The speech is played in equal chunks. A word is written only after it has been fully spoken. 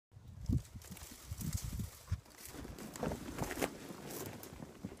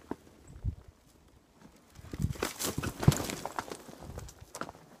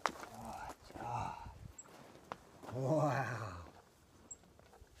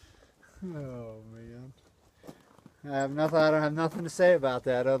Oh man. I don't have nothing to say about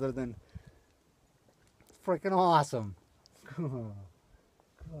that other than freaking awesome. God.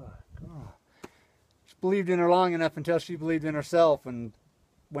 She believed in her long enough until she believed in herself, and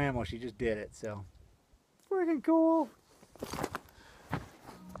whammo, she just did it. So freaking cool.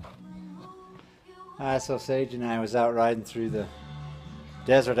 So Sage and I was out riding through the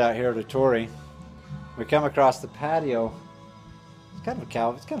desert out here at Torrey. We come across the patio. It's kind of a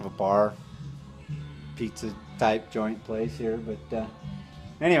cow. It's kind of a bar, pizza type joint place here. But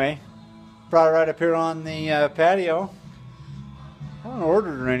anyway, brought it right up here on the patio. I haven't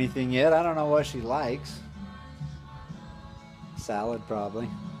ordered her anything yet. I don't know what she likes. Salad probably.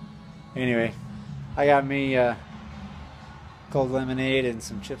 Anyway, I got me cold lemonade and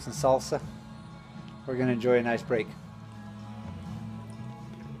some chips and salsa. We're gonna enjoy a nice break.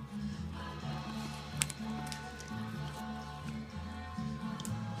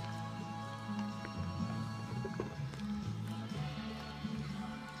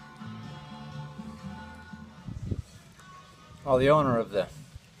 Well, the owner of the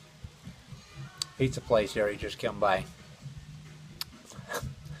pizza place here, he just came by.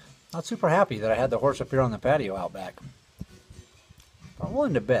 Not super happy that I had the horse up here on the patio out back. But I'm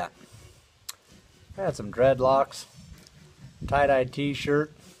willing to bet. I had some dreadlocks, tie-dye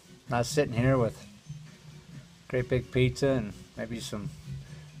t-shirt. I was sitting here with great big pizza and maybe some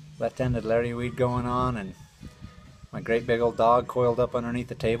left-handed larryweed going on, and my great big old dog coiled up underneath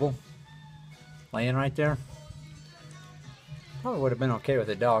the table, laying right there. Probably would have been okay with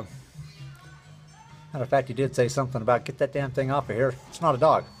a dog. Matter of fact, he did say something about get that damn thing off of here. It's not a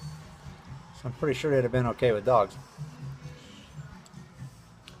dog. So I'm pretty sure it'd have been okay with dogs.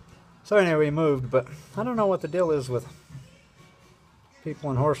 So anyway, we moved, but I don't know what the deal is with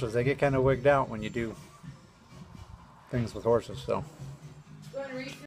people and horses. They get kind of wigged out when you do things with horses, so.